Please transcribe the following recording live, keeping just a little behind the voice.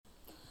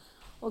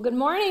Well, good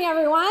morning,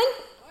 everyone.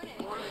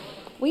 Good morning.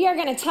 We are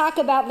going to talk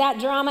about that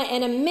drama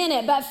in a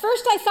minute, but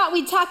first I thought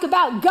we'd talk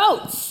about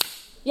goats.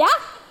 Yeah?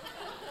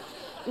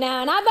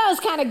 No, not those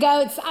kind of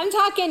goats. I'm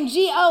talking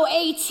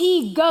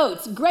G-O-A-T,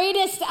 goats,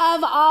 greatest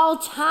of all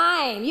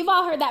time. You've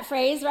all heard that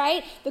phrase,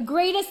 right? The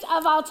greatest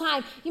of all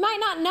time. You might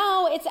not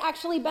know it's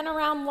actually been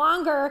around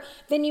longer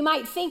than you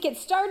might think. It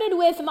started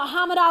with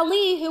Muhammad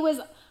Ali, who was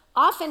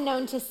often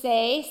known to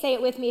say it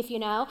with me if you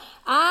know,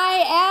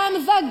 I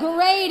am the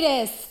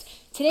greatest.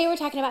 Today we're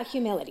talking about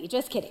humility,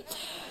 just kidding.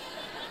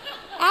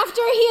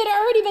 After he had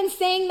already been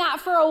saying that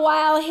for a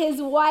while,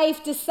 his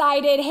wife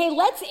decided, hey,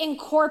 let's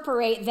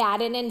incorporate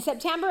that. And in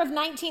September of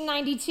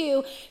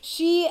 1992,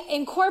 she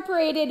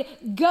incorporated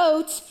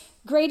GOAT,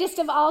 Greatest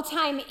of All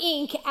Time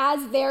Inc.,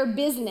 as their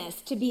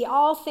business to be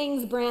all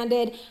things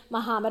branded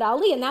Muhammad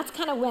Ali. And that's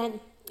kind of when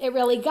it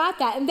really got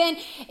that. And then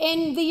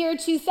in the year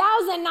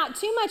 2000, not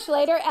too much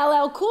later,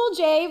 LL Cool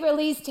J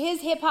released his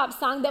hip-hop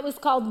song that was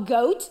called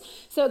GOAT.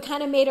 So it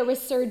kind of made a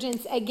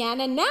resurgence again.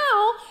 And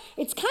now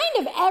it's kind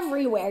of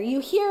everywhere. You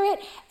hear it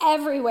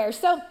everywhere.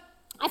 So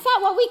I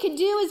thought what we could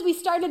do as we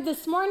started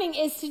this morning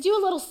is to do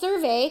a little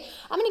survey.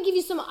 I'm going to give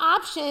you some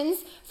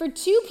options for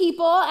two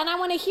people, and I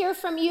want to hear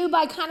from you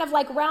by kind of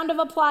like round of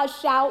applause,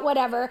 shout,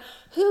 whatever,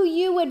 who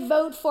you would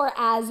vote for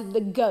as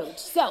the GOAT.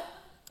 So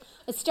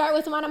let's start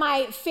with one of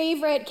my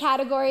favorite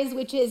categories,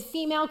 which is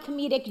female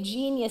comedic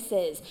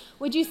geniuses.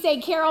 Would you say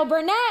Carol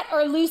Burnett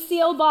or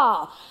Lucille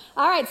Ball?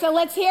 All right, so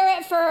let's hear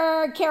it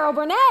for Carol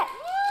Burnett,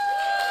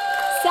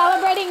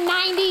 celebrating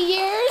 90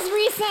 years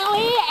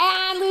recently,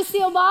 and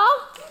Lucille Ball?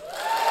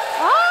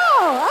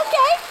 Oh,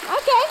 okay.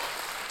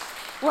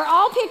 We're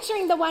all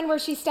picturing the one where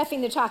she's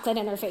stuffing the chocolate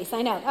in her face,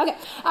 I know. Okay,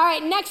 all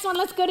right, next one,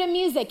 let's go to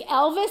music.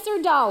 Elvis or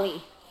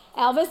Dolly?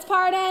 Elvis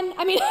Pardon.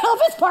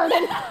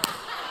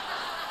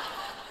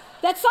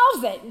 That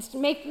solves it.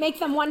 Make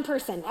them one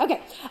person. Okay,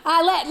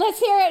 let's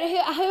hear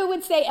it. Who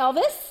would say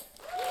Elvis?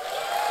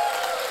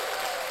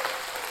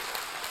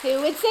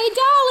 Who would say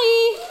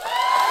Dolly?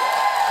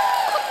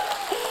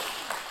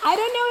 I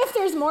don't know if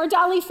there's more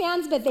Dolly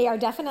fans, but they are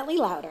definitely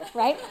louder,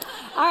 right?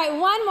 All right,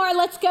 one more.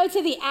 Let's go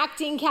to the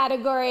acting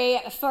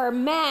category for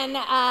men.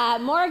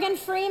 Morgan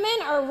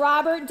Freeman or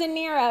Robert De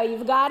Niro?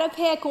 You've got to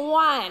pick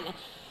one.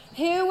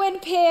 Who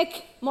would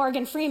pick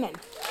Morgan Freeman?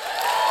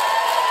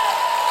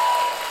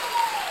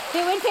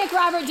 Who would pick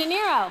Robert De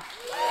Niro?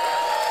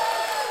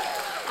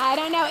 I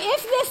don't know.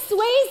 If this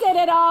sways it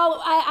at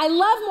all, I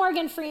love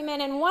Morgan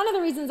Freeman, and one of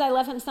the reasons I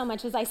love him so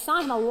much is I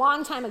saw him a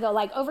long time ago,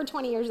 like over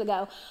 20 years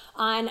ago,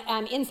 on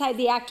Inside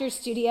the Actors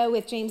Studio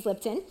with James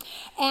Lipton,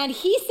 and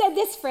he said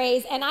this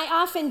phrase, and I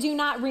often do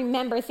not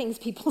remember things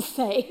people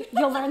say.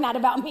 You'll learn that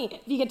about me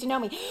if you get to know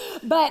me.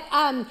 But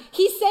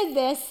he said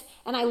this,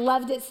 and I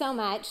loved it so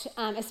much,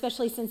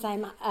 especially since I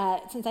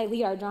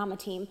lead our drama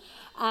team.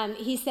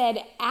 He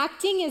said,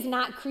 acting is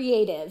not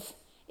creative,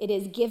 it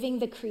is giving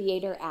the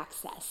creator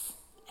access.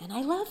 And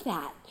I love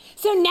that.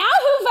 So now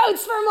who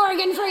votes for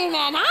Morgan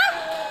Freeman,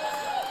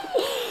 huh?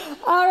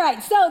 All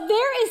right, so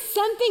there is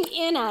something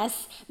in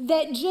us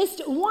that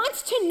just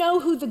wants to know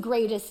who the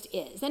greatest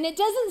is. And it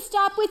doesn't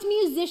stop with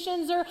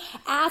musicians or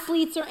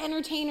athletes or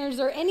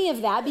entertainers or any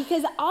of that,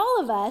 because all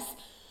of us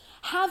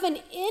have an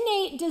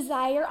innate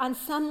desire on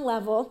some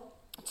level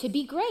to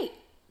be great.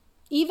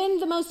 Even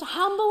the most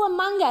humble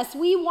among us,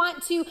 we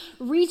want to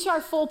reach our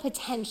full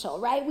potential,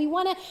 right? We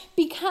want to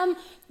become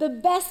the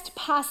best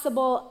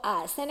possible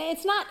us. And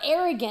it's not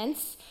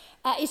arrogance,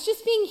 it's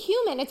just being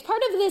human. It's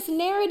part of this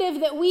narrative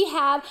that we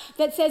have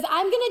that says,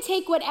 I'm going to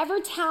take whatever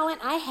talent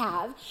I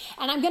have,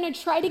 and I'm going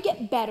to try to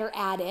get better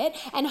at it.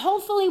 And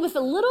hopefully with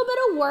a little bit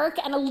of work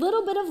and a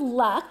little bit of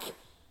luck,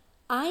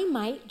 I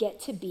might get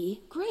to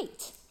be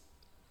great.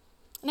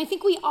 And I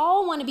think we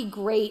all want to be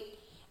great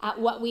at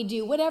what we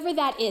do, whatever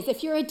that is.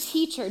 If you're a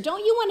teacher,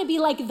 don't you want to be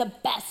like the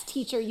best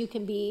teacher you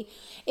can be?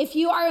 If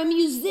you are a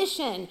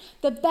musician,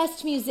 the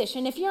best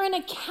musician. If you're an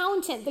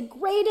accountant, the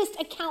greatest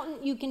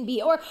accountant you can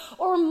be, or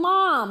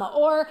mom,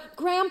 or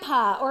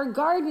grandpa, or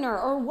gardener,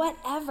 or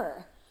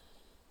whatever.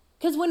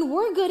 Because when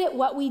we're good at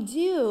what we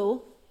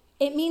do,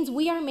 it means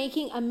we are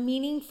making a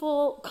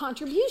meaningful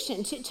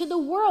contribution to the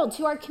world,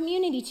 to our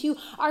community, to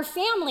our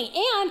family.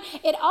 And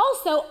it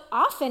also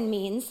often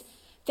means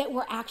that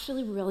we're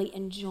actually really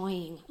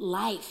enjoying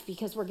life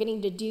because we're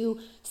getting to do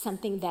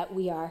something that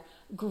we are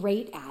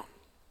great at.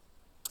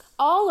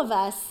 All of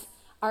us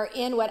are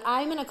in what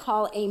I'm going to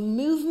call a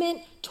movement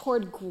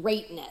toward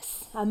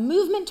greatness, a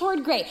movement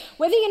toward great.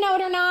 Whether you know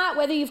it or not,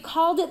 whether you've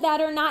called it that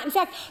or not. In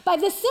fact, by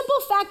the simple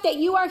fact that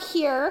you are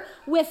here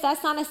with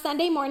us on a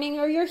Sunday morning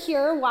or you're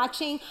here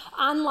watching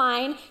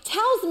online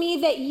tells me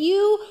that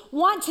you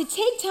want to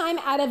take time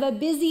out of a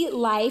busy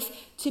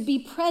life to be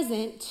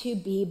present, to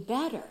be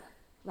better.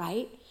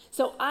 Right?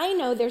 So I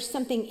know there's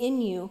something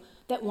in you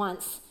that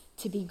wants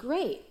to be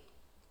great.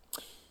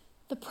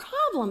 The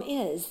problem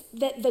is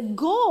that the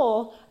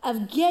goal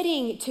of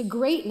getting to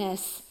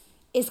greatness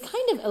is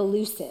kind of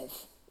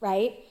elusive,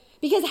 right?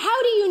 Because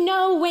how do you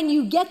know when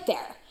you get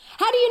there?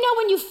 How do you know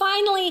when you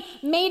finally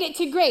made it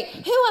to great?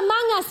 Who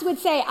among us would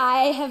say,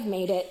 I have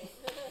made it?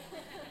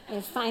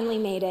 It finally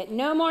made it.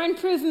 No more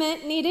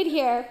improvement needed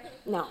here.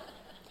 No.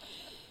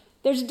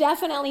 There's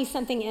definitely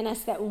something in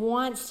us that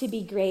wants to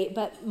be great,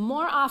 but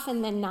more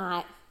often than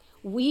not,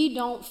 we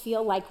don't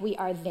feel like we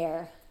are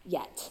there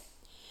yet.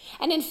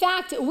 And in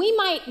fact, we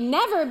might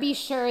never be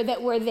sure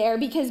that we're there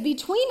because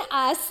between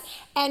us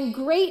and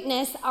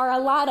greatness are a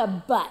lot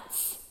of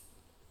buts.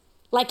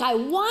 Like, I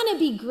want to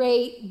be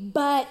great,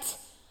 but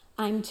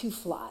I'm too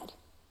flawed.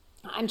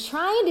 I'm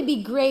trying to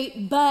be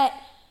great, but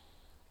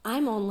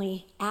I'm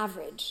only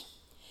average.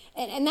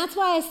 And that's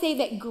why I say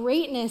that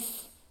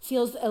greatness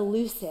feels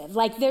elusive.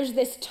 Like there's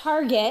this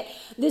target,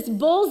 this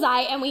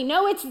bullseye, and we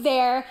know it's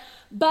there,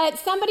 but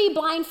somebody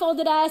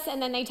blindfolded us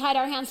and then they tied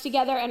our hands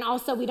together, and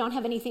also we don't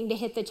have anything to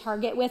hit the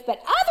target with. But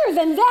other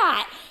than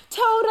that,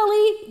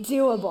 totally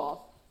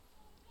doable.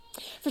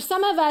 For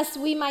some of us,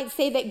 we might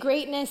say that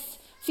greatness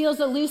feels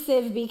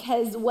elusive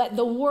because what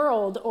the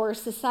world or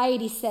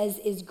society says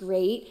is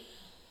great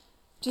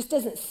just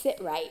doesn't sit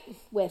right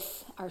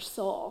with our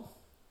soul.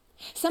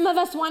 Some of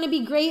us want to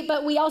be great,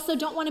 but we also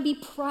don't want to be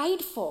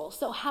prideful.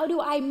 So how do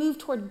I move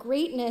toward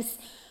greatness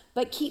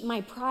but keep my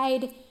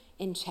pride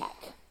in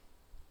check?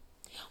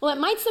 Well, it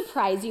might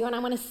surprise you, and I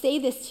want to say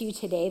this to you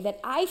today, that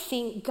I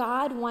think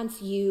God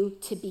wants you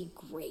to be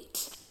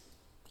great.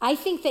 I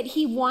think that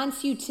he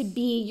wants you to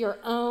be your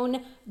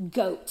own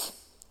GOAT.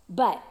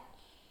 But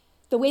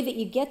the way that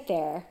you get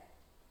there,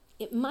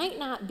 it might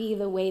not be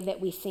the way that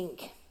we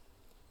think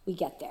we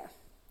get there.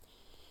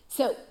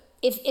 So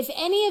if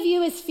any of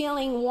you is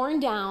feeling worn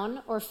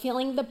down or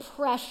feeling the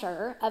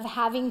pressure of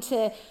having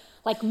to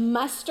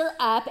muster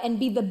up and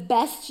be the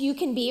best you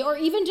can be, or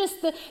even just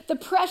the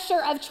pressure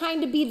of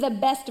trying to be the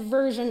best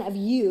version of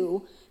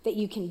you that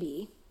you can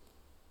be,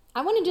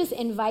 I want to just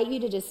invite you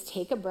to just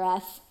take a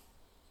breath,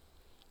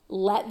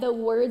 let the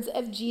words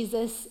of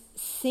Jesus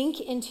sink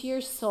into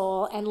your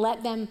soul, and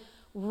let them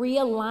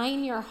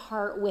realign your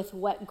heart with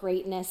what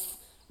greatness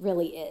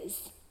really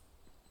is.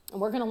 And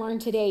we're going to learn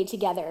today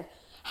together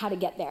how to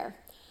get there.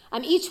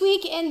 Each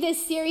week in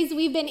this series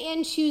we've been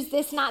in Choose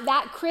This, Not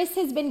That, Chris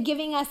has been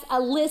giving us a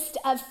list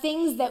of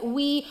things that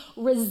we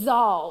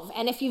resolve.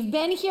 And if you've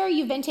been here,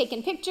 you've been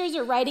taking pictures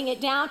or writing it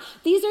down.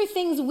 These are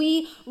things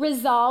we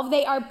resolve.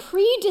 They are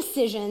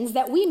pre-decisions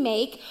that we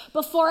make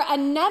before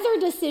another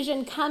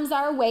decision comes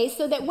our way,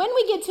 so that when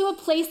we get to a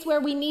place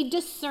where we need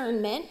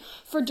discernment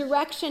for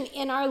direction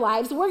in our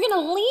lives, we're going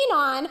to lean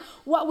on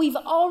what we've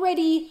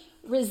already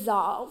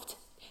resolved.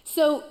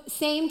 So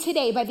same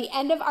today, by the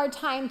end of our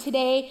time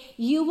today,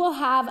 you will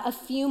have a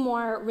few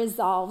more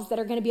resolves that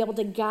are going to be able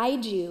to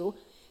guide you,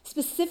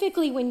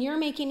 specifically when you're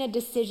making a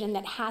decision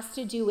that has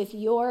to do with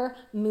your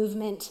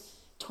movement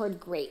toward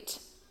great.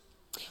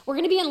 We're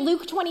going to be in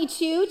Luke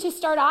 22 to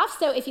start off,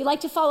 so if you'd like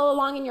to follow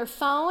along in your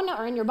phone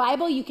or in your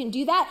Bible, you can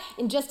do that.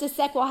 In just a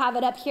sec, we'll have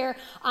it up here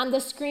on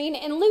the screen.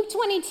 In Luke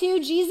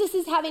 22, Jesus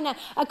is having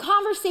a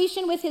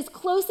conversation with his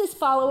closest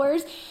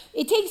followers.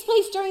 It takes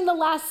place during the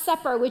Last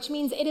Supper, which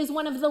means it is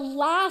one of the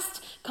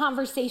last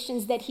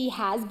conversations that he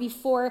has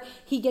before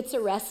he gets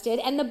arrested.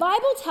 And the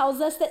Bible tells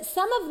us that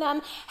some of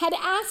them had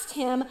asked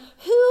him,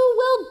 "Who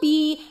will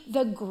be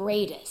the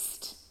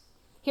greatest?"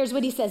 Here's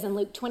what he says in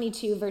Luke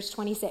 22, verse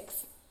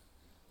 26.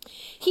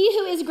 "He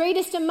who is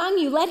greatest among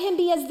you, let him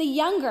be as the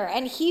younger,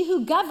 and he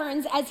who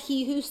governs as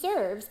he who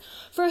serves.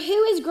 For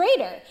who is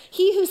greater,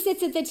 he who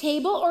sits at the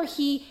table or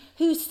he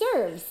who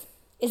serves?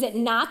 Is it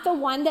not the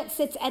one that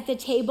sits at the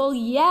table?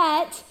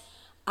 Yet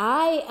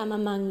I am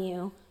among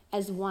you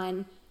as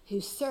one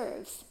who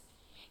serves."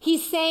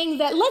 He's saying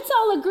that let's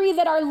all agree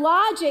that our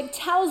logic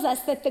tells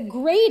us that the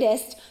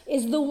greatest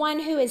is the one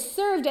who is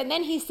served. And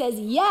then he says,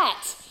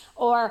 yet,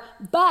 or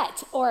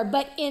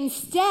but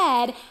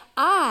instead,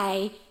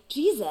 I,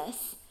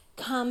 Jesus,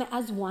 come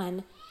as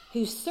one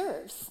who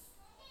serves.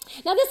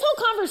 Now, this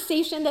whole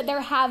conversation that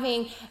they're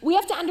having, we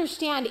have to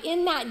understand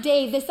in that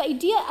day, this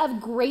idea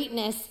of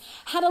greatness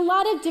had a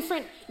lot of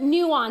different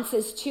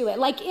nuances to it.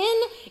 Like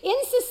in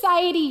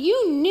society,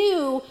 you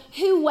knew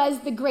who was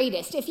the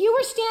greatest. If you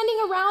were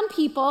standing around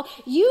people,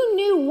 you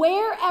knew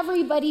where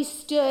everybody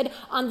stood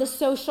on the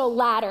social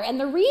ladder. And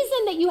the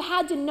reason that you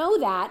had to know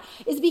that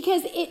is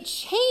because it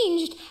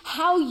changed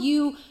how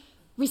you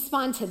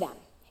respond to them.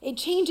 It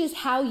changes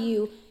how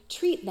you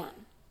treat them.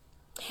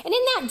 And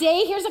in that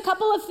day, here's a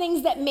couple of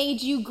things that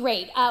made you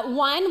great.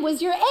 One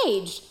was your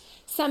age.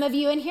 Some of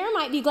you in here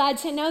might be glad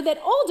to know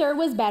that older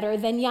was better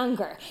than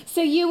younger.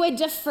 So you would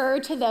defer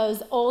to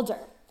those older.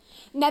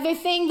 Another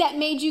thing that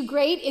made you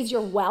great is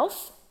your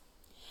wealth.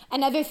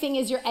 Another thing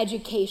is your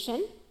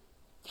education.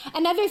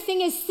 Another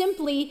thing is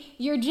simply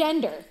your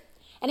gender.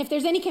 And if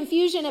there's any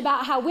confusion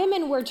about how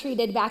women were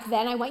treated back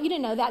then, I want you to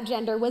know that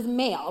gender was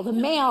male. The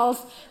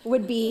males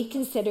would be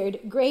considered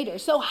greater.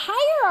 So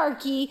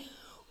hierarchy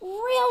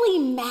really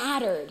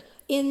mattered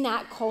in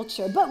that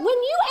culture. But when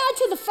you add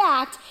to the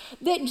fact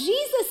that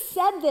Jesus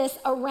said this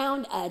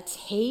around a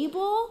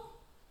table,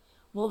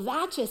 well,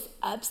 that just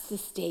ups the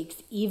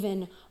stakes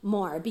even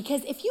more.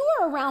 Because if you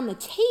were around the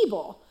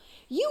table,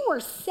 you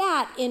were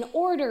sat in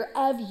order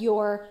of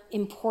your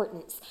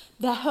importance.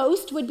 The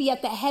host would be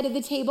at the head of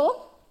the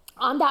table.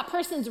 on that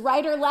person's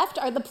right or left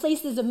are the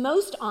places of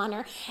most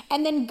honor.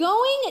 And then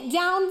going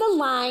down the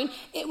line,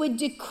 it would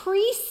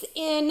decrease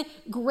in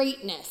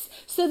greatness.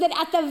 So that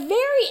at the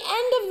very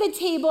end of the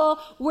table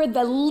were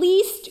the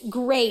least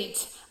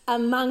great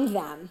among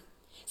them.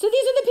 So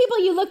these are the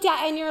people you looked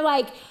at and you're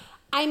like,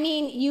 I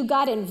mean, you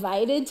got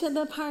invited to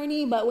the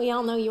party, but we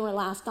all know you were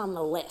last on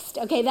the list.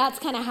 Okay, that's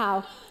kind of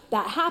how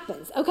that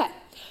happens. Okay,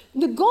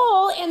 the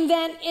goal and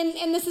then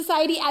in the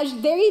society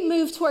as they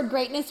moved toward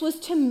greatness was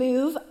to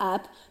move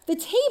up the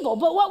table.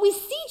 But what we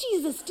see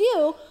Jesus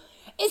do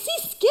is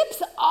he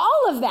skips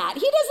all of that.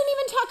 He doesn't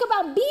even talk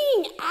about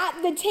being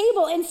at the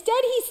table.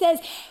 Instead, he says,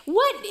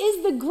 what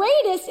is the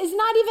greatest is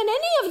not even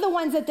any of the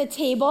ones at the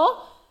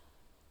table.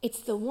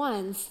 It's the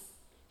ones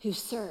who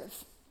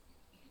serve.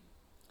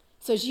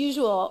 So as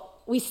usual,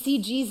 we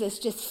see Jesus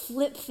just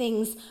flip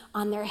things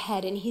on their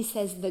head, and he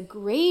says, the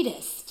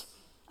greatest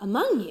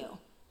among you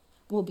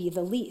will be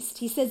the least.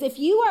 He says, if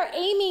you are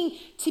aiming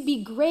to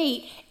be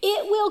great,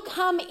 it will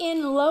come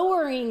in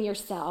lowering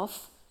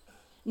yourself,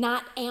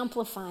 not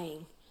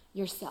amplifying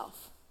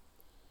yourself.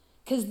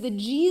 Because the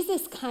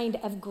Jesus kind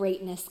of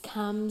greatness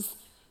comes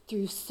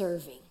through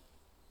serving.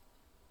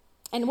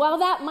 And while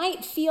that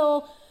might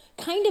feel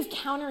kind of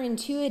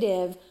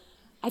counterintuitive,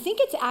 I think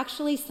it's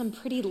actually some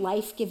pretty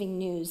life-giving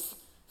news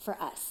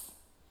for us.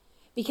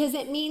 Because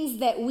it means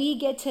that we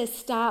get to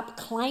stop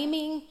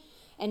climbing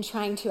and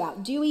trying to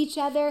outdo each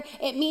other.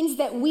 It means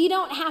that we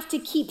don't have to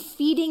keep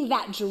feeding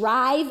that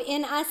drive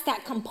in us,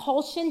 that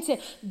compulsion to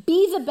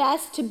be the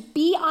best, to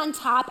be on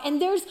top.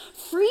 And there's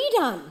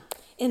freedom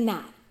in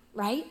that,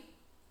 right?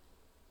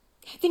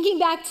 Thinking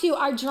back to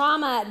our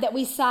drama that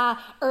we saw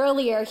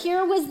earlier,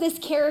 here was this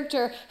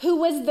character who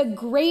was the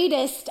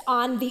greatest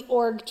on the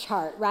org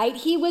chart, right?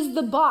 He was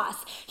the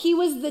boss. He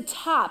was the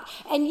top.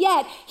 And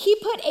yet, he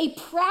put a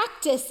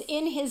practice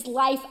in his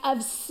life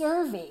of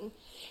serving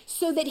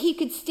so that he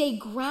could stay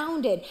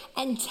grounded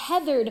and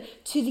tethered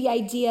to the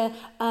idea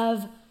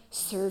of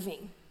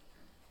serving.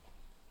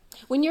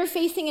 When you're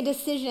facing a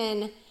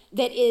decision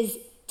that is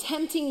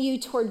tempting you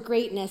toward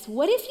greatness,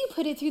 what if you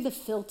put it through the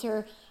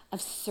filter of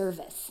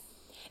service?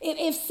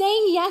 If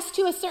saying yes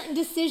to a certain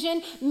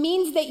decision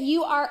means that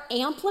you are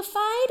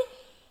amplified,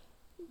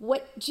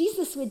 what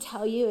Jesus would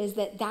tell you is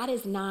that that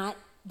is not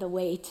the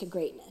way to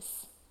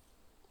greatness.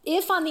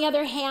 If, on the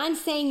other hand,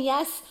 saying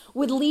yes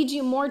would lead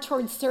you more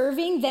towards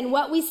serving, then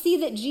what we see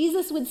that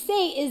Jesus would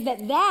say is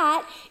that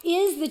that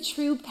is the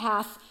true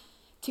path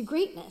to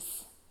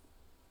greatness.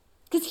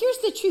 Because here's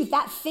the truth,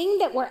 that thing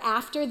that we're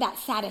after, that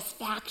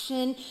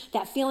satisfaction,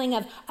 that feeling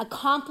of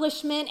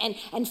accomplishment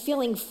and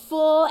feeling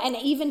full and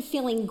even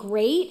feeling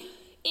great,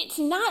 it's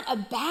not a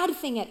bad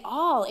thing at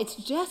all. It's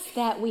just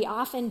that we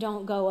often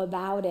don't go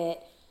about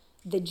it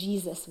the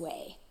Jesus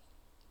way.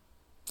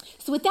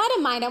 So with that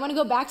in mind, I want to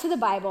go back to the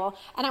Bible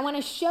and I want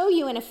to show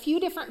you in a few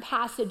different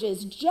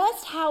passages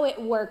just how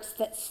it works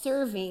that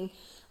serving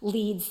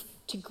leads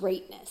to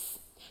greatness.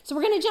 So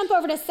we're going to jump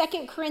over to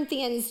 2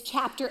 Corinthians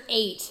chapter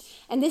 8.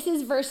 And this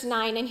is verse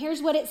 9, and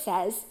here's what it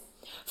says.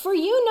 For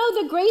you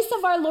know the grace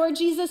of our Lord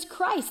Jesus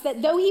Christ,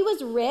 that though he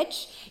was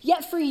rich,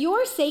 yet for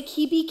your sake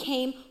he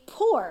became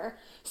poor,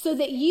 so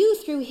that you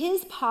through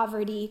his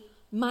poverty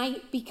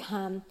might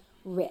become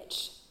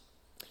rich.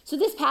 So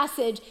this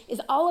passage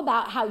is all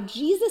about how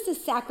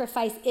Jesus'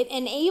 sacrifice, it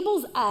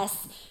enables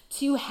us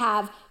to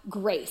have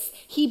grace.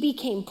 He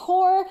became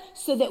poor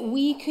so that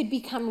we could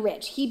become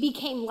rich. He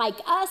became like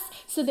us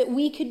so that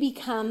we could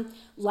become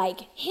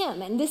like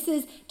him. And this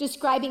is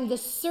describing the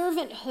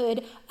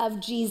servanthood of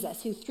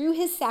Jesus, who through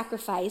his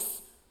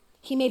sacrifice,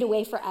 he made a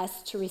way for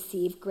us to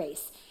receive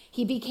grace.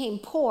 He became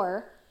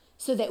poor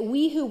so that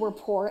we who were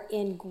poor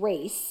in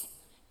grace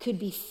could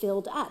be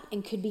filled up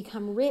and could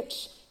become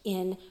rich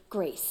in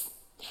grace.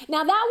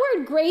 Now that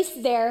word grace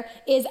there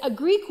is a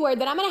Greek word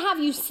that I'm going to have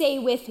you say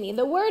with me.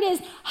 The word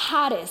is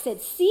charis.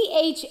 It's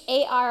C-H-A-R-I-S,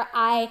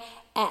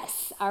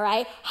 all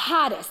right?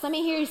 Charis. Let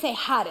me hear you say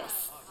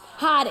charis.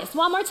 Charis.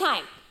 One more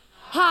time.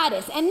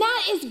 Charis. And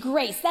that is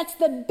grace. That's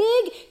the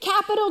big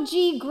capital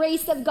G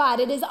grace of God.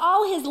 It is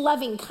all his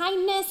loving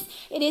kindness.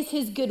 It is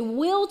his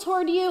goodwill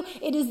toward you.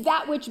 It is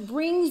that which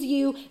brings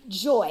you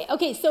joy.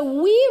 Okay, so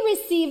we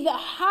receive the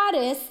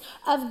charis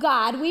of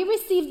God. We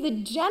receive the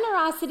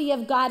generosity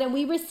of God, and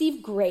we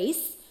receive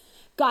grace.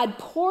 God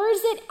pours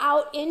it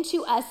out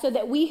into us so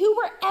that we who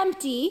were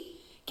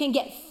empty can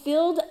get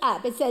filled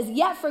up. It says,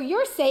 yet for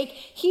your sake,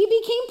 he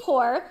became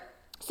poor,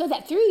 so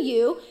that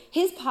through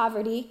his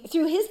poverty,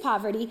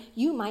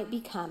 you might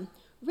become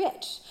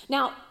rich.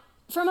 Now,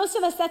 for most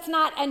of us, that's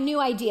not a new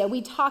idea.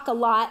 We talk a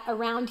lot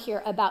around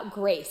here about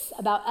grace,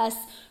 about us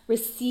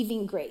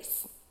receiving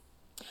grace.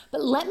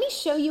 But let me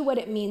show you what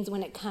it means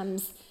when it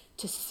comes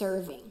to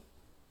serving.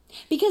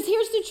 Because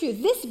here's the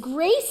truth. This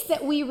grace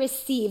that we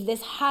receive,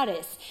 this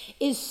charis,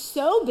 is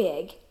so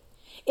big,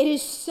 it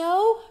is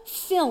so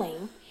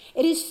filling,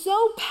 it is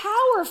so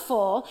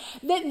powerful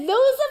that those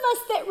of us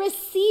that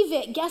receive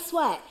it, guess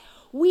what?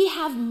 We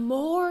have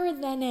more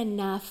than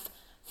enough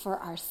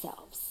for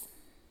ourselves.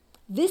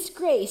 This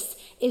grace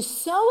is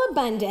so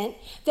abundant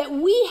that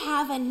we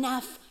have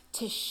enough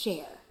to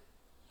share.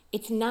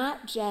 It's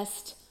not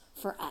just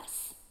for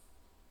us.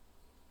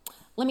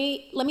 Let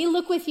me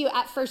look with you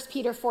at 1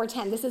 Peter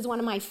 4:10. This is one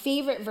of my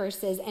favorite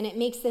verses, and it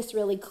makes this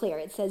really clear.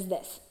 It says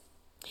this: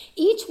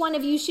 each one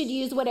of you should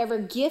use whatever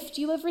gift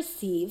you have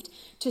received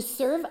to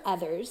serve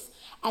others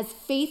as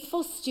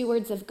faithful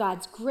stewards of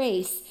God's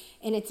grace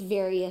in its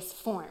various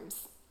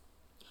forms.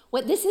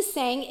 What this is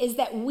saying is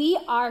that we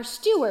are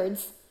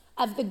stewards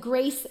of the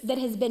grace that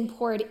has been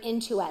poured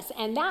into us.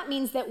 And that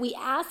means that we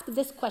ask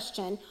this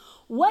question: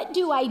 what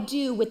do I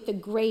do with the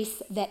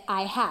grace that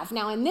I have?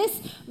 Now, in this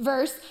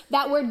verse,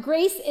 that word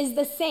grace is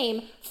the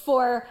same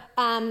for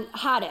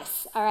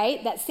charis, all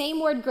right? That same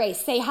word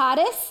grace. Say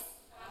charis.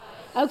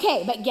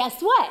 Okay, but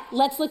guess what?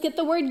 Let's look at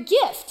the word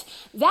gift.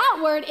 That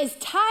word is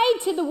tied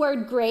to the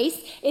word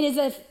grace. It is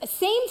a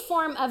same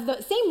form of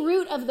the same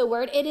root of the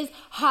word. It is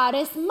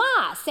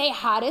charisma. Say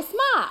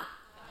charisma.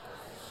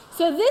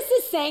 So this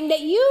is saying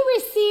that you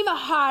receive a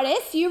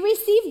charis, you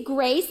receive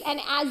grace, and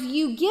as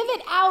you give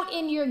it out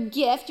in your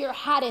gift, your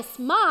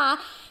charisma,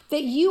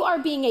 that you are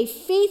being a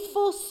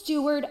faithful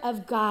steward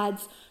of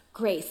God's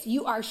grace.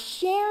 You are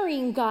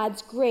sharing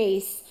God's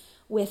grace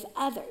with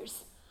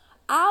others.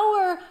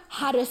 Our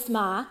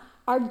charisma,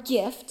 our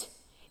gift,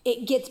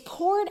 it gets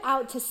poured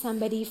out to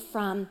somebody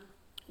from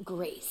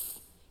grace.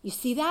 You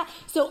see that?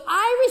 So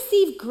I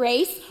receive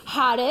grace,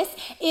 charis.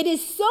 It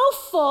is so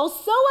full,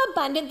 so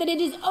abundant that it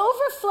is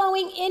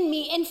overflowing in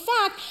me. In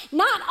fact,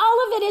 not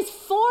all of it is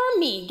for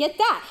me. Get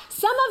that?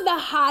 Some of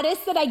the charis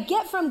that I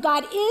get from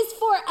God is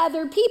for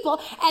other people.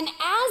 And as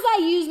I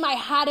use my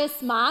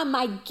charisma,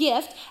 my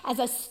gift, as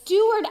a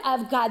steward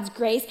of God's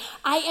grace,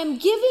 I am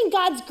giving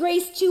God's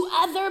grace to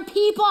other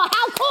people.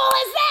 How cool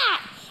is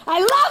that? I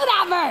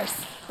love that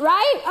verse,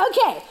 right?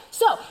 Okay.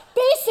 So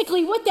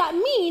basically what that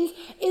means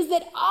is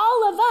that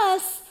all of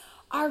us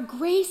are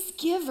grace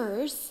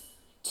givers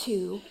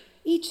to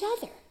each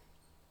other.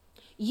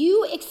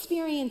 You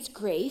experience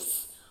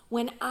grace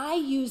when I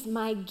use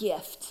my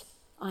gift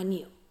on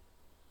you.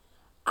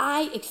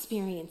 I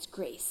experience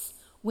grace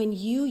when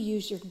you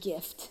use your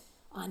gift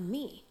on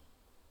me.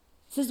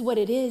 This is what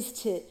it is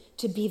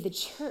to be the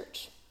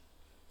church.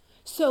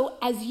 So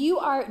as you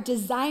are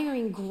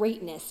desiring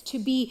greatness, to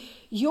be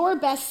your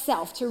best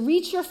self, to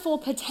reach your full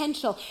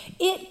potential,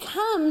 it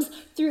comes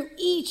through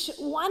each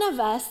one of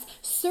us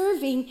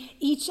serving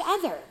each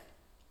other.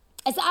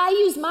 As I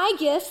use my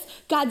gifts,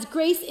 God's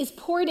grace is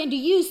poured into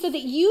you so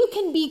that you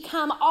can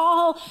become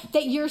all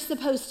that you're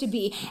supposed to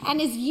be. And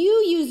as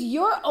you use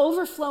your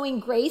overflowing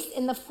grace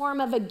in the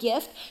form of a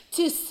gift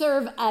to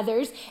serve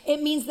others,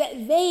 it means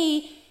that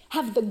they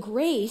have the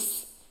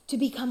grace to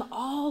become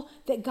all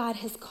that God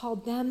has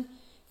called them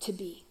to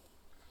be.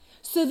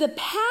 So the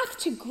path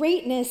to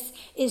greatness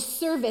is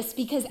service,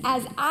 because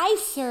as I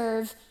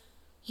serve,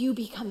 you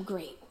become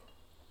great.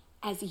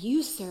 As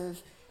you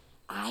serve,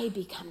 I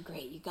become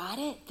great. You got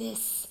it?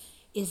 This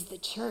is the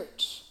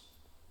church.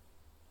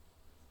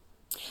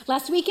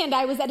 Last weekend,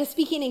 I was at a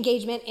speaking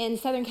engagement in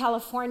Southern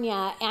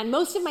California, and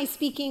most of my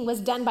speaking was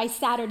done by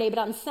Saturday, but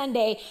on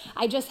Sunday,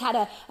 I just had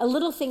a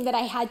little thing that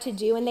I had to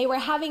do, and they were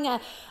having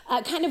a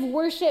kind of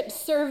worship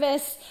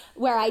service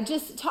where I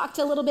just talked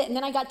a little bit, and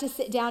then I got to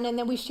sit down, and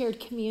then we shared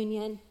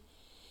communion.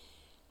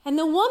 And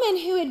the woman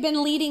who had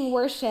been leading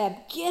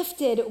worship,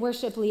 gifted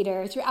worship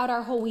leader throughout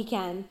our whole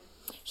weekend,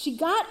 she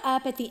got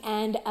up at the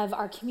end of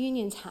our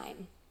communion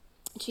time.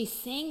 She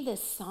sang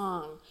this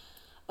song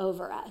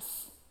over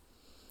us.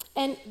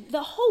 And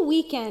the whole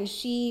weekend,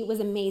 she was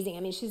amazing. I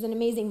mean, she's an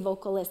amazing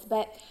vocalist,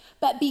 but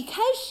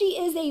because she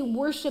is a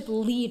worship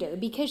leader,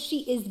 because she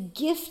is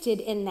gifted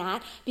in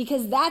that,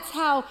 because that's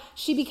how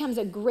she becomes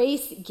a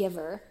grace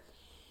giver,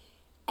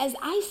 as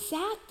I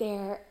sat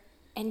there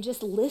and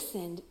just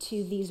listened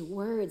to these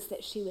words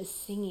that she was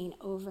singing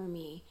over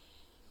me,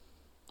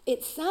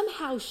 it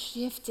somehow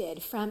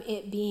shifted from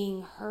it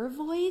being her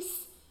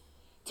voice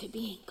to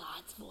being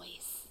God's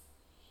voice.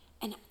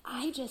 And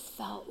I just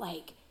felt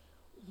like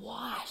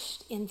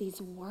washed in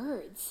these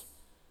words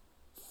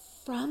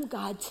from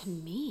God to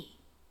me.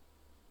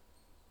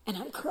 And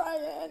I'm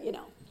crying, you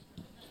know.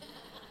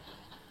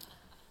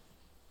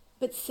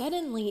 But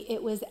suddenly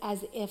it was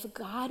as if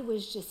God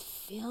was just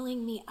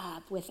filling me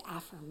up with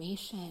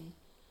affirmation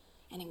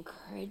and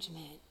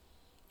encouragement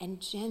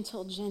and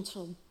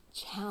gentle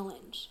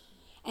challenge.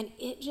 And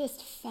it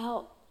just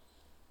felt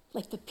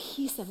like the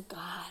peace of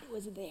God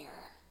was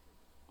there,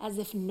 as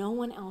if no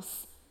one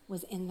else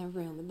was in the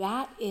room.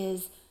 That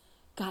is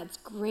God's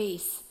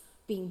grace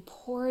being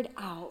poured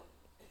out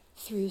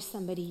through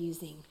somebody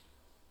using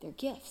their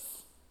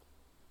gifts.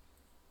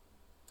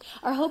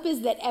 Our hope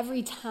is that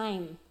every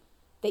time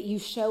that you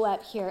show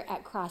up here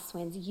at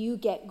Crosswinds, you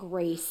get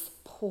grace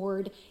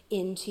poured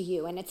into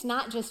you. And it's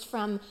not just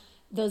from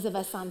those of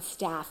us on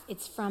staff.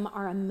 It's from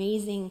our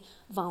amazing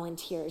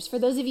volunteers. For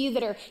those of you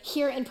that are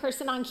here in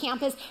person on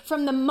campus,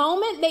 from the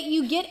moment that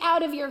you get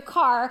out of your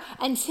car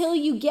until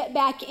you get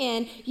back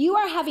in, you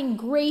are having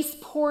grace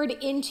poured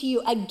into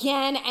you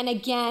again and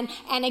again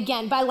and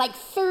again by like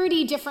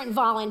 30 different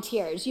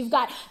volunteers. You've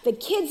got the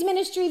kids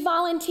ministry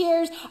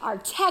volunteers, our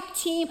tech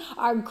team,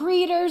 our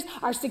greeters,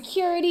 our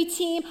security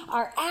team,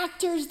 our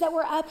actors that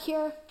were up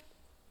here.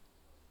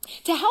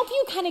 To help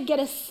you kind of get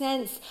a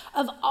sense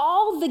of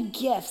all the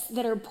gifts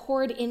that are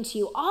poured into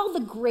you, all the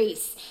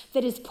grace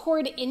that is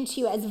poured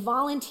into you as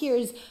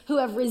volunteers who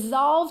have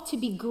resolved to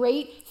be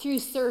great through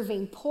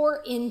serving,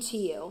 pour into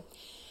you.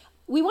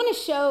 We want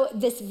to show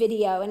this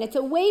video, and it's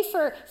a way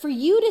for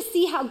you to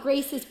see how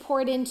grace is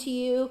poured into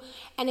you,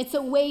 and it's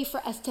a way for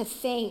us to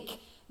thank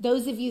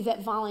those of you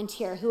that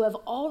volunteer who have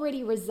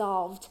already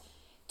resolved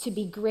to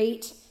be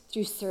great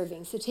through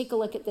serving. So take a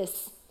look at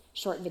this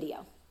short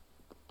video.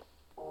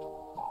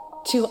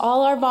 To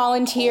all our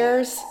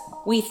volunteers,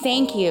 we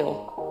thank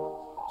you.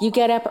 You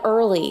get up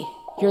early.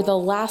 You're the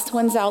last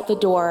ones out the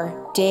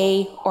door,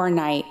 day or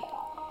night.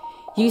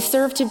 You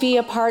serve to be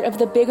a part of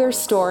the bigger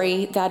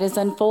story that is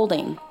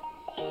unfolding.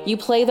 You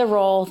play the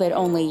role that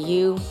only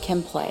you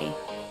can play.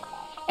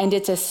 And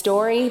it's a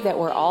story that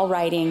we're all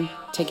writing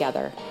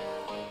together.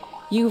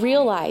 You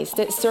realize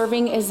that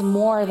serving is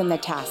more than the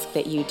task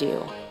that you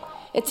do.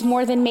 It's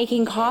more than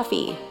making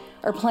coffee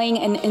or playing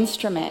an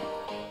instrument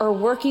or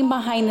working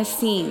behind the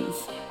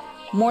scenes,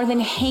 more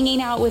than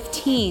hanging out with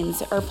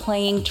teens or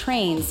playing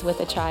trains with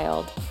a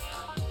child.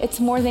 It's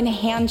more than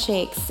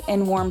handshakes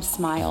and warm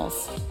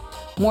smiles,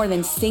 more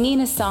than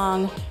singing a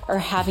song or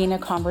having a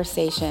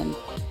conversation.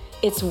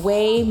 It's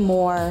way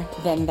more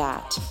than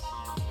that.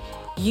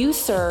 You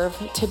serve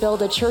to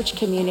build a church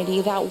community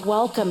that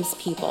welcomes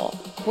people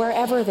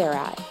wherever they're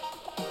at.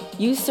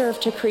 You serve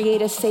to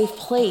create a safe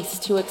place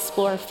to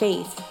explore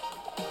faith.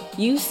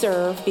 You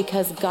serve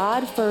because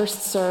God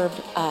first served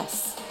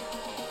us.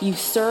 You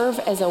serve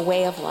as a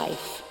way of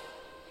life.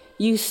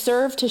 You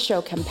serve to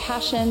show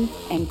compassion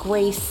and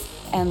grace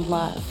and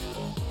love.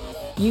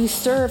 You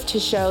serve to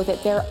show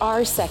that there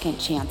are second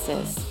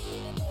chances.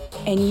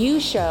 And you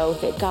show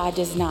that God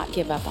does not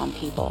give up on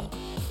people.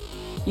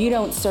 You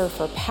don't serve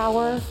for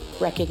power,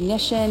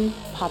 recognition,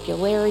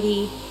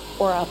 popularity,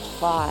 or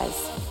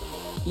applause.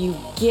 You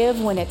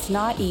give when it's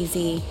not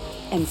easy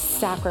and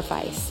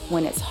sacrifice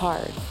when it's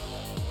hard.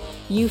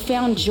 You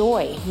found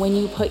joy when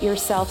you put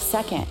yourself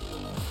second.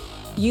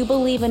 You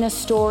believe in a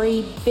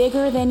story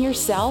bigger than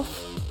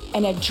yourself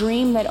and a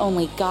dream that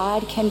only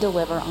God can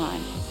deliver on.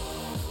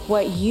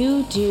 What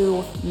you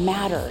do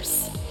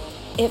matters.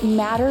 It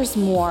matters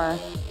more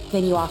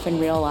than you often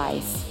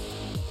realize.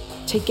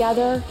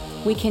 Together,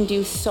 we can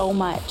do so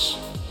much.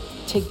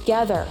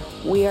 Together,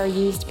 we are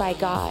used by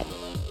God.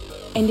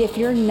 And if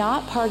you're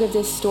not part of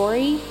this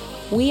story,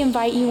 we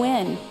invite you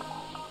in.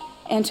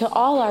 And to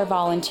all our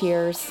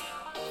volunteers,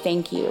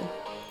 thank you.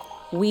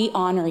 We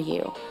honor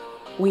you.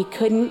 We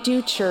couldn't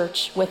do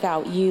church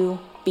without you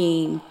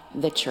being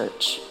the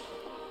church.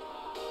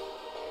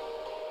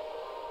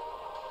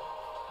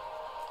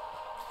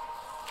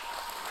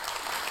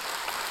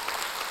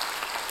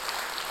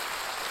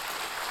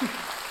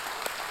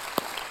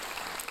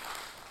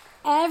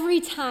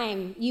 Every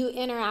time you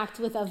interact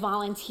with a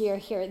volunteer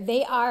here,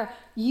 they are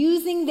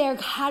using their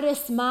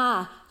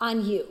charisma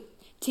on you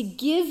to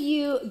give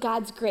you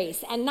God's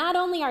grace. And not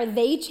only are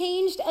they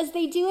changed as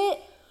they do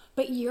it,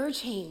 but you're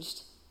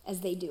changed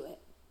as they do it.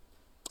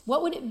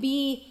 What would it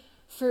be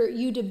for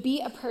you to be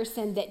a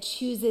person that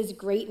chooses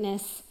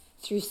greatness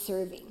through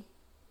serving?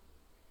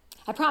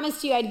 I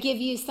promised you I'd give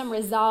you some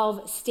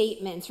resolve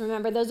statements.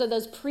 Remember, those are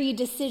those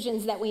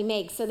pre-decisions that we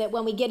make so that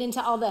when we get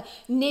into all the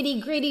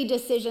nitty-gritty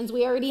decisions,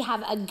 we already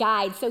have a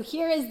guide. So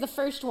here is the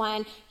first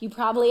one. You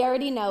probably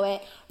already know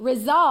it.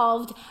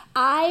 Resolved,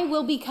 I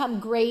will become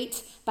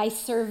great by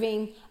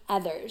serving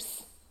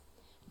others.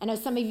 I know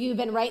some of you have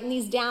been writing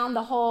these down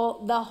the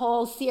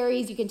whole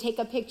series. You can take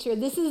a picture.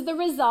 This is the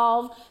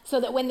resolve so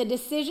that when the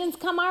decisions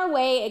come our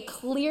way, it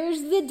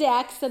clears the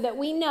deck so that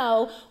we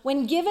know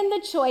when given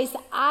the choice,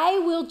 I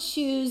will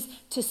choose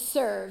to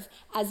serve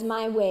as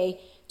my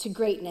way to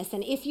greatness.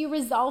 And if you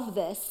resolve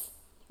this,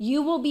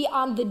 you will be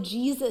on the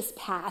Jesus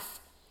path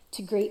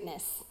to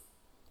greatness.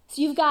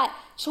 So you've got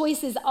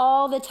choices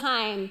all the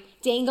time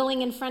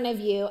dangling in front of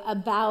you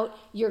about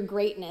your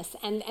greatness.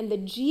 And the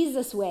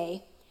Jesus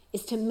way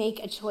is to make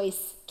a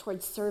choice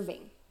towards serving.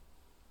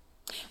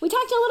 We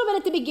talked a little bit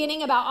at the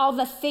beginning about all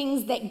the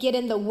things that get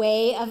in the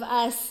way of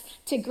us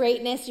to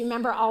greatness. You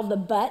remember all the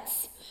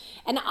buts?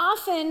 And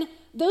often,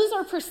 those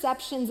are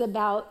perceptions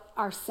about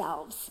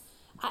ourselves.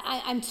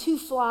 I'm too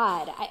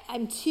flawed.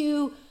 I'm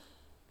too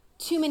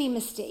many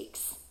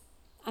mistakes.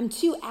 I'm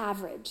too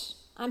average.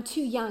 I'm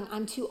too young.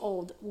 I'm too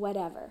old,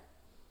 whatever.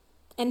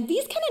 And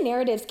these kind of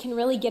narratives can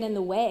really get in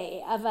the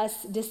way of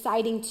us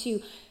deciding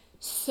to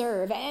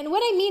serve. And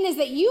what I mean is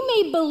that you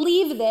may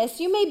believe this,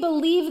 you may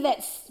believe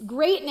that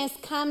greatness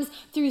comes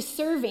through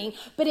serving,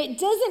 but it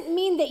doesn't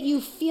mean that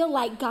you feel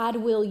like God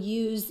will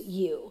use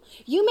you.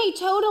 You may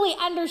totally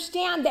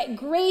understand that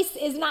grace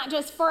is not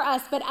just for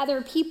us, but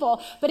other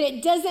people, but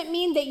it doesn't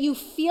mean that you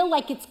feel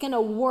like it's going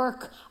to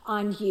work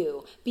on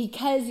you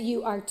because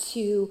you are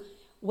too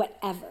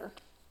whatever.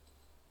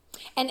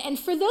 And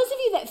for those of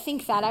you that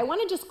think that, I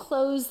want to just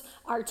close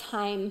our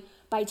time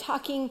by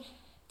talking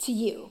to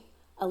you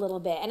a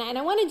little bit. And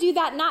I want to do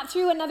that not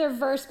through another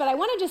verse, but I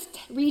want to just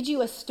read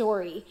you a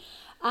story.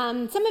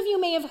 Some of you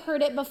may have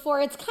heard it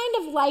before. It's kind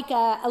of like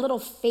a little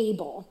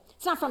fable.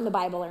 It's not from the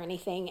Bible or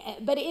anything,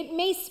 but it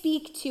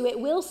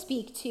will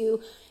speak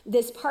to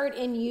this part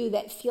in you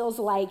that feels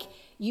like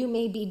you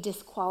may be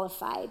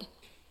disqualified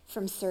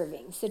from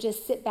serving. So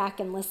just sit back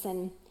and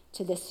listen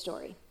to this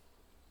story.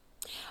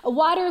 A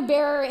water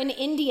bearer in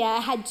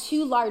India had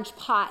 2 large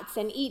pots,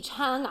 and each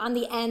hung on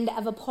the end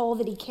of a pole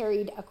that he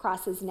carried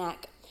across his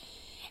neck.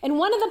 And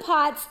one of the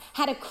pots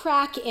had a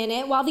crack in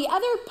it, while the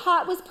other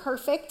pot was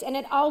perfect, and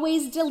it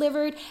always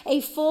delivered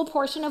a full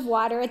portion of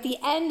water at the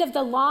end of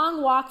the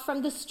long walk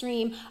from the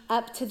stream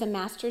up to the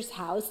master's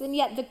house. And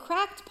yet the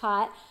cracked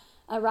pot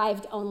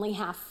arrived only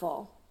half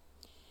full.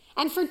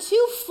 And for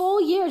 2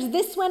 full years,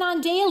 this went on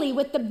daily,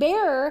 with the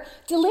bearer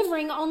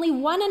delivering only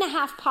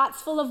 1.5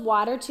 pots full of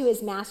water to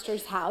his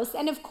master's house.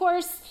 And of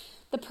course,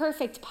 the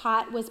perfect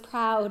pot was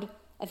proud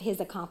of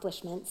his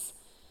accomplishments.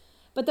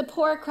 But the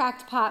poor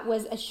cracked pot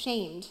was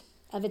ashamed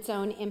of its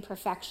own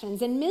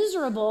imperfections and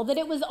miserable that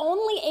it was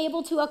only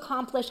able to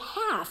accomplish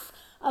half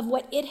of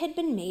what it had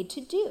been made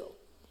to do.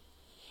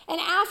 And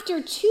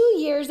after 2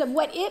 years of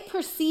what it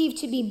perceived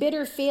to be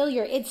bitter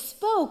failure, it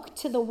spoke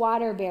to the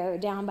water bearer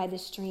down by the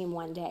stream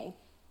one day.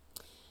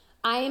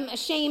 "I am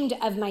ashamed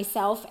of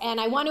myself, and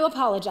I want to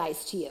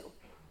apologize to you."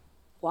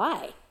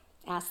 "Why?"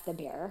 asked the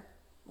bearer.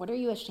 "What are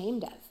you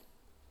ashamed of?"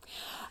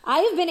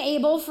 "I have been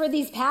able for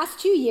these past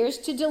 2 years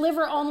to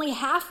deliver only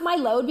half my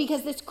load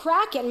because this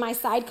crack in my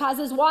side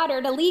causes water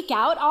to leak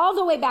out all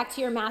the way back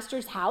to your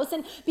master's house.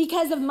 And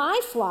because of my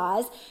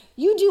flaws,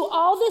 you do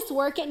all this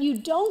work and you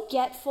don't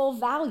get full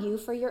value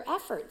for your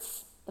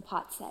efforts," the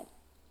pot said.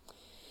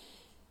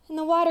 And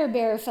the water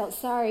bearer felt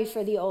sorry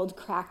for the old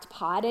cracked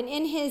pot. And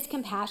in his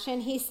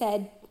compassion, he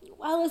said,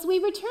 "Well, as we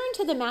return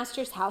to the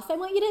master's house, I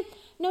want you to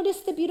notice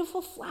the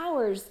beautiful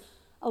flowers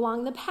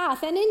along the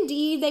path." And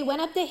indeed, they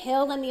went up the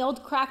hill, and the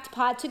old cracked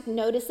pot took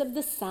notice of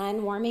the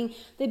sun warming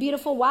the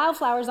beautiful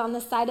wildflowers on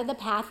the side of the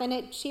path, and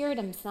it cheered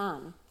him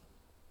some.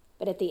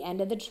 But at the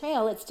end of the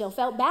trail, it still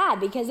felt bad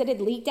because it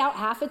had leaked out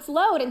half its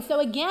load, and so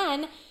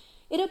again,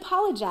 it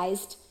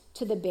apologized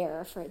to the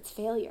bearer for its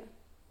failure.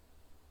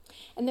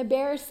 And the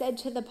bearer said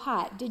to the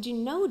pot, "Did you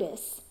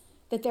notice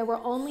that there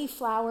were only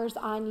flowers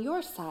on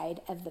your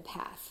side of the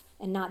path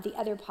and not the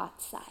other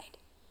pot's side?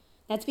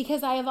 That's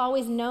because I have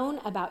always known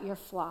about your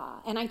flaw,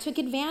 and I took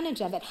advantage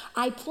of it.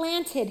 I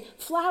planted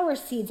flower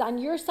seeds on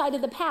your side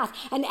of the path,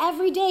 and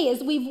every day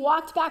as we've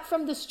walked back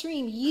from the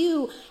stream,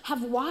 you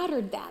have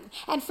watered them.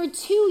 And for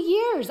 2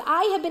 years,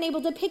 I have been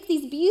able to pick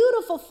these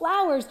beautiful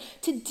flowers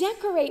to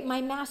decorate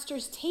my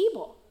master's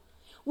table.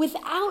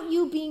 Without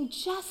you being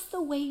just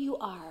the way you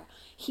are,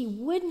 he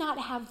would not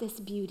have this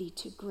beauty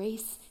to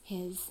grace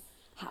his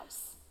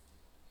house."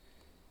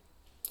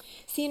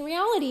 See, in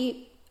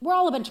reality, we're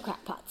all a bunch of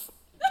crackpots.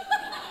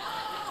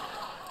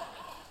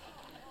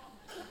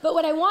 But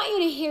what I want you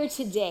to hear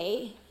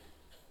today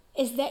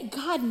is that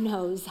God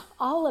knows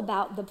all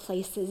about the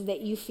places that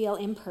you feel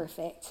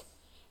imperfect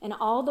and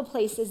all the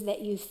places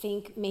that you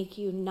think make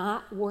you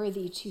not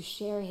worthy to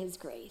share his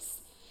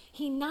grace.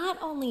 He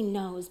not only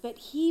knows, but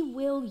he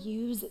will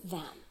use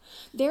them.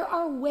 There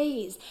are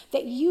ways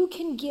that you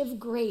can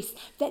give grace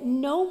that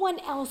no one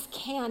else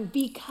can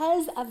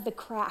because of the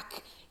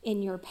crack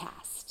in your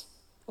past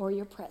or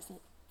your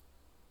present.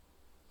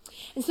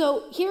 And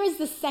so here is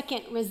the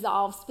second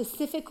resolve,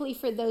 specifically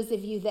for those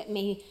of you that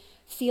may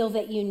feel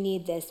that you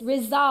need this.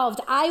 Resolved,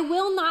 I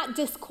will not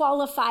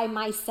disqualify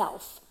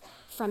myself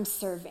from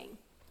serving.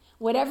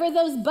 Whatever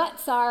those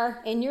buts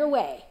are in your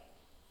way,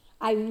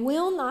 I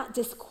will not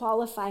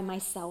disqualify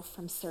myself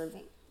from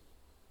serving.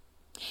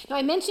 Now,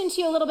 I mentioned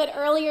to you a little bit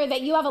earlier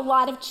that you have a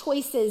lot of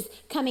choices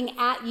coming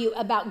at you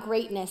about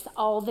greatness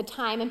all the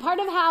time. And part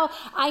of how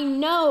I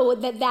know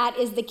that that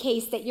is the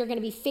case, that you're going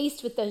to be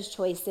faced with those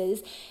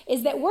choices,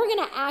 is that we're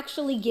going to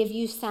actually give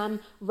you some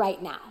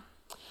right now.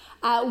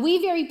 We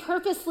very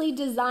purposely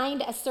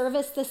designed a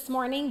service this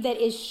morning that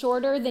is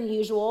shorter than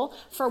usual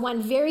for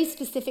one very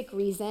specific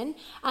reason.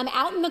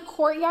 Out in the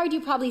courtyard, you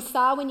probably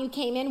saw when you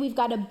came in, we've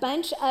got a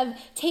bunch of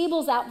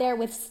tables out there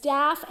with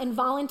staff and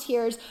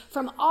volunteers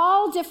from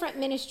all different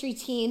ministry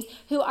teams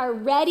who are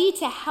ready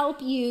to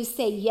help you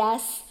say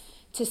yes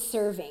to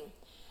serving.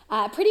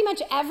 Pretty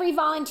much every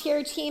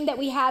volunteer team that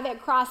we have at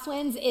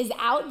Crosswinds is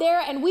out there,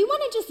 and we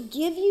want to just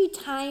give you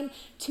time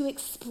to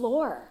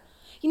explore.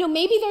 You know,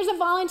 maybe there's a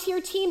volunteer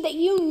team that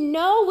you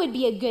know would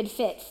be a good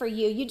fit for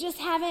you. You just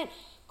haven't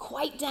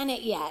quite done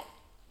it yet.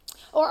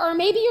 Or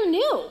maybe you're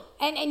new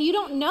and you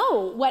don't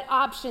know what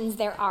options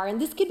there are.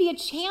 And this could be a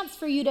chance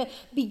for you to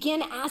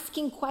begin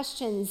asking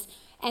questions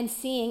and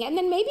seeing. And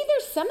then maybe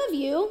there's some of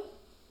you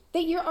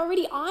that you're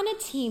already on a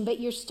team, but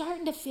you're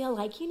starting to feel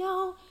like,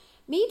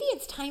 maybe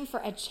it's time for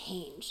a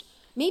change.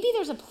 Maybe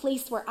there's a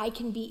place where I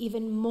can be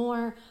even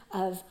more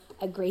of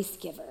a grace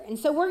giver. And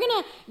so we're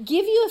going to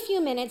give you a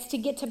few minutes to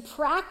get to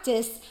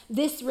practice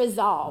this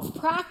resolve,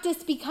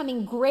 practice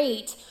becoming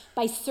great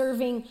by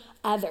serving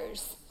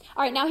others.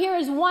 All right, now here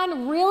is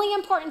one really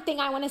important thing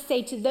I want to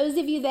say to those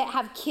of you that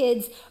have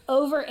kids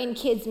over in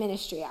kids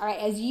ministry. All right,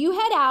 as you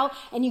head out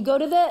and you go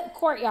to the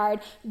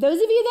courtyard,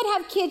 those of you that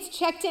have kids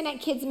checked in at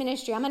kids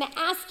ministry, I'm going to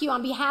ask you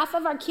on behalf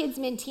of our kids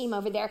min team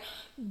over there,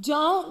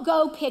 don't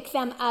go pick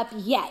them up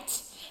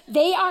yet.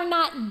 They are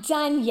not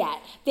done yet.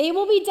 They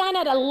will be done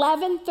at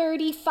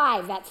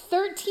 11:35. That's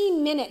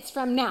 13 minutes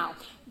from now.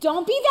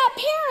 Don't be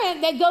that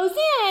parent that goes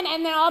in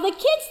and then all the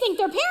kids think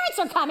their parents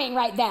are coming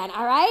right then,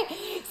 all right?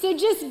 So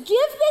just give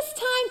this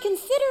time,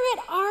 consider it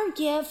our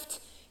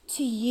gift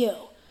to you,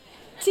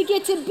 to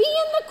get to be in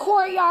the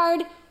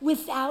courtyard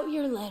without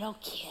your little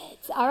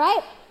kids, all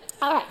right?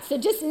 All right, so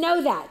just know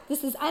that.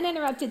 This is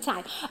uninterrupted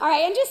time. All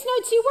right, and just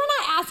know too,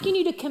 we're not asking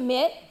you to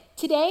commit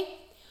today.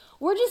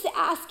 We're just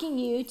asking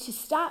you to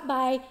stop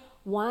by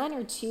 1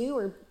 or 2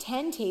 or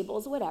 10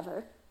 tables,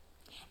 whatever,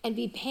 and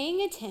be paying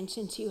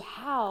attention to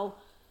how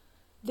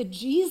the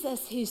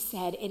Jesus who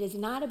said it is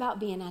not about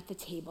being at the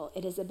table,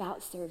 it is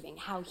about serving,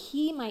 how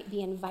he might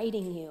be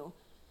inviting you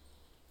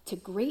to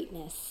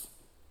greatness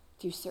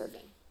through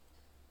serving.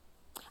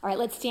 All right,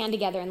 let's stand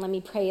together and let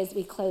me pray as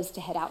we close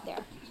to head out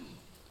there.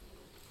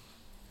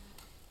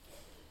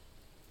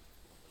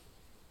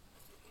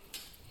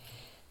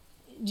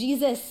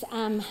 Jesus,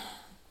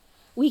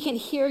 we can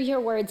hear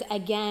your words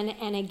again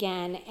and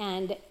again,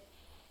 and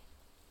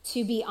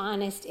to be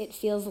honest, it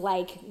feels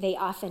like they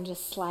often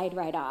just slide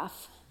right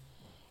off.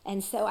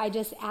 And so I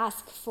just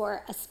ask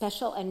for a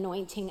special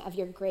anointing of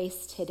your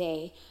grace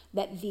today,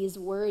 that these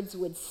words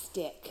would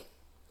stick.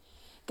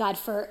 God,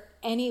 for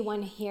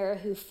anyone here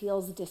who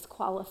feels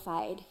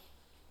disqualified,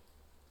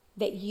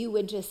 that you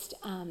would just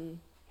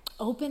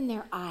open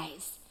their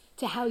eyes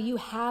to how you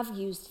have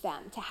used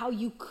them, to how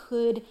you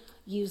could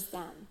use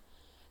them.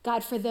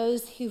 God, for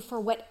those who, for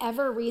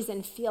whatever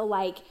reason, feel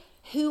like,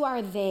 who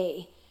are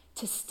they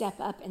to step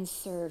up and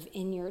serve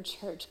in your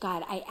church?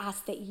 God, I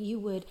ask that you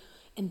would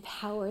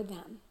empower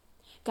them.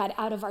 God,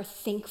 out of our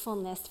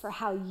thankfulness for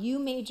how you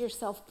made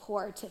yourself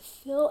poor to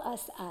fill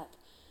us up,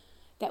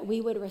 that we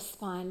would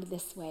respond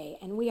this way.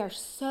 And we are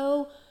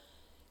so,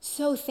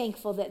 so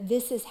thankful that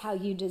this is how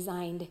you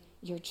designed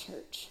your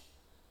church,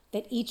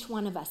 that each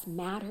one of us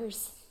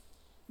matters,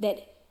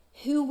 that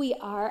who we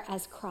are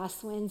as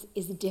Crosswinds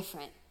is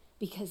different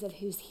because of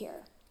who's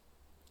here.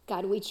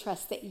 God, we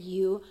trust that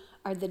you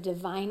are the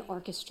divine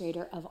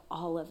orchestrator of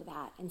all of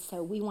that. And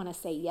so we want to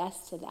say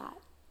yes to that.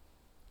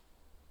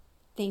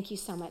 Thank you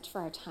so much for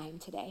our time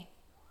today.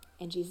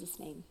 In Jesus'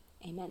 name,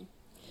 amen.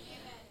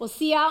 We'll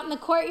see you out in the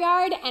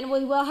courtyard, and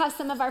we will have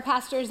some of our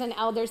pastors and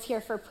elders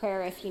here for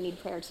prayer if you need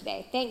prayer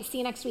today. Thanks. See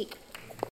you next week.